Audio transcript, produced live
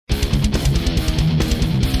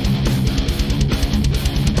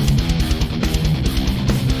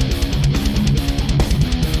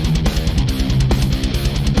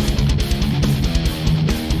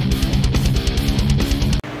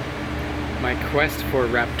quest for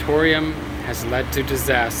Raptoreum has led to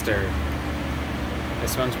disaster.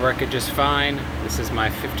 This one's working just fine. This is my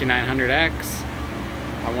 5900X.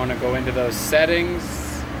 I want to go into those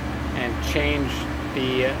settings and change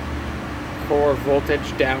the core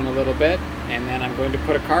voltage down a little bit, and then I'm going to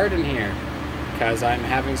put a card in here because I'm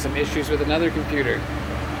having some issues with another computer.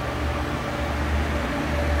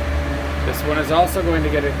 This one is also going to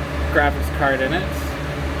get a graphics card in it,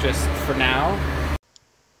 just for now.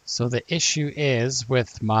 So the issue is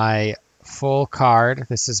with my full card.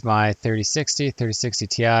 This is my 3060, 3060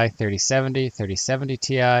 Ti, 3070, 3070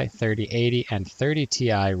 Ti, 3080, and 30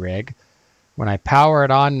 Ti rig. When I power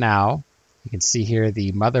it on now, you can see here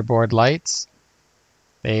the motherboard lights.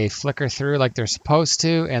 They flicker through like they're supposed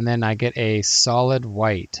to, and then I get a solid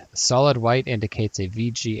white. Solid white indicates a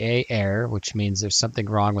VGA error, which means there's something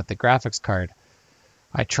wrong with the graphics card.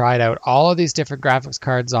 I tried out all of these different graphics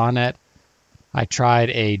cards on it. I tried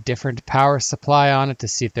a different power supply on it to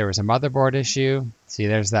see if there was a motherboard issue. See,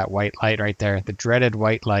 there's that white light right there, the dreaded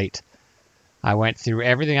white light. I went through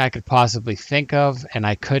everything I could possibly think of, and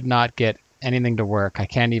I could not get anything to work. I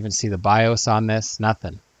can't even see the BIOS on this,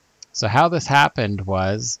 nothing. So how this happened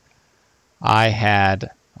was I had,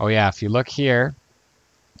 oh yeah, if you look here,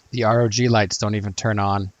 the ROG lights don't even turn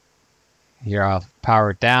on. Here I'll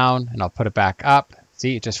power it down and I'll put it back up.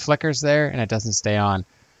 See, it just flickers there and it doesn't stay on.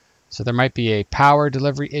 So there might be a power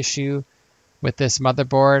delivery issue with this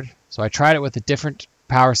motherboard. So I tried it with a different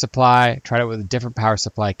power supply, tried it with different power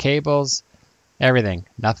supply cables, everything.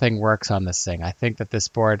 Nothing works on this thing. I think that this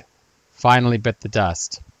board finally bit the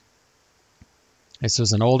dust. This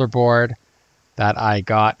was an older board that I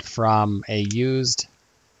got from a used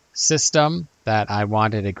system that I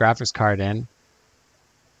wanted a graphics card in.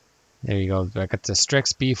 There you go. I got the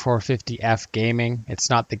Strix B450F Gaming.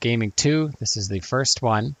 It's not the Gaming 2. This is the first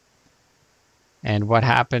one. And what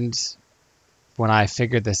happened when I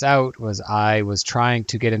figured this out was I was trying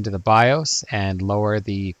to get into the BIOS and lower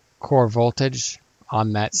the core voltage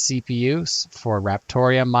on that CPU for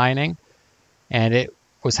Raptoreum mining. And it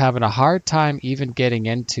was having a hard time even getting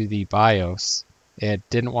into the BIOS. It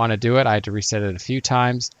didn't want to do it. I had to reset it a few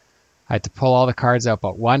times. I had to pull all the cards out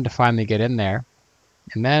but one to finally get in there.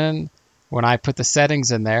 And then when I put the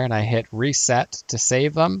settings in there and I hit reset to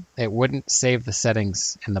save them, it wouldn't save the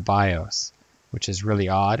settings in the BIOS, which is really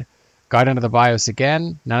odd. Got into the BIOS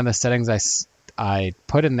again. None of the settings I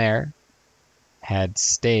put in there had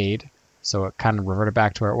stayed, so it kind of reverted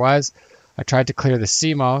back to where it was. I tried to clear the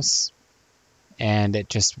CMOS, and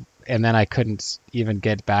then I couldn't even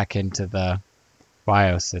get back into the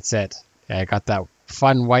BIOS. That's it. I got that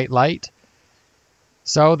fun white light.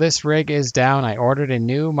 So this rig is down. I ordered a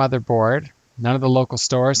new motherboard. None of the local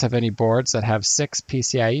stores have any boards that have 6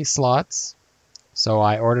 PCIe slots. So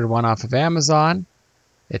I ordered one off of Amazon.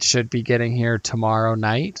 It should be getting here tomorrow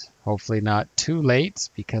night. Hopefully not too late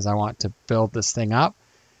because I want to build this thing up.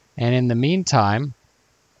 And in the meantime,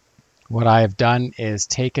 what I have done is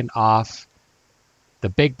taken off the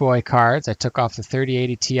big boy cards. I took off the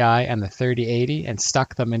 3080 Ti and the 3080 and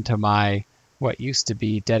stuck them into my what used to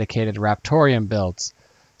be dedicated Raptoreum builds.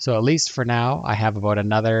 So at least for now, I have about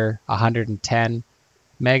another 110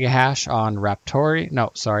 mega hash on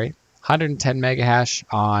 110 mega hash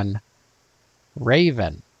on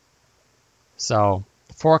Raven. So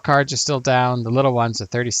 4 cards are still down. The little ones, the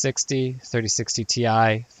 3060, 3060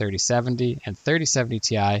 Ti, 3070, and 3070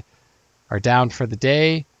 Ti are down for the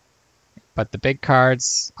day. But the big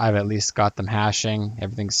cards, I've at least got them hashing.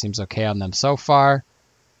 Everything seems okay on them so far.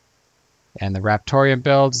 And the Raptoreum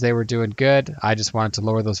builds, they were doing good. I just wanted to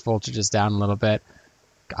lower those voltages down a little bit.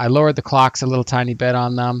 I lowered the clocks a little tiny bit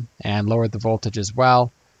on them and lowered the voltage as well.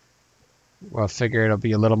 We'll figure it'll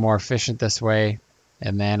be a little more efficient this way.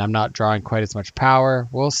 And then I'm not drawing quite as much power.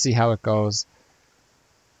 We'll see how it goes.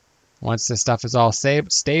 Once this stuff is all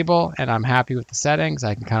stable and I'm happy with the settings,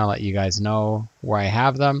 I can kind of let you guys know where I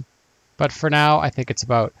have them. But for now, I think it's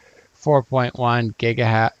about 4.1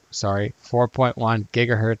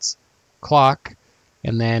 gigahertz clock,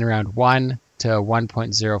 and then around 1 to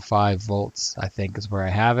 1.05 volts, I think is where I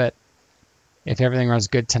have it. If everything runs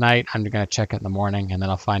good tonight, I'm going to check it in the morning, and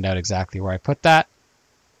then I'll find out exactly where I put that,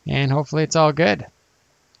 and hopefully it's all good.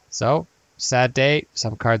 So, sad day.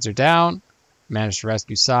 Some cards are down. Managed to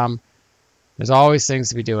rescue some. There's always things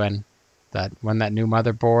to be doing. That when that new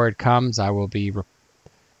motherboard comes, I will be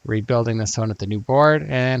rebuilding this one with the new board,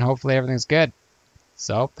 and hopefully everything's good.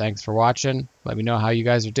 So, thanks for watching. Let me know how you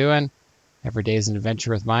guys are doing. Every day is an adventure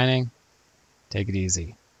with mining. Take it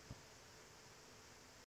easy.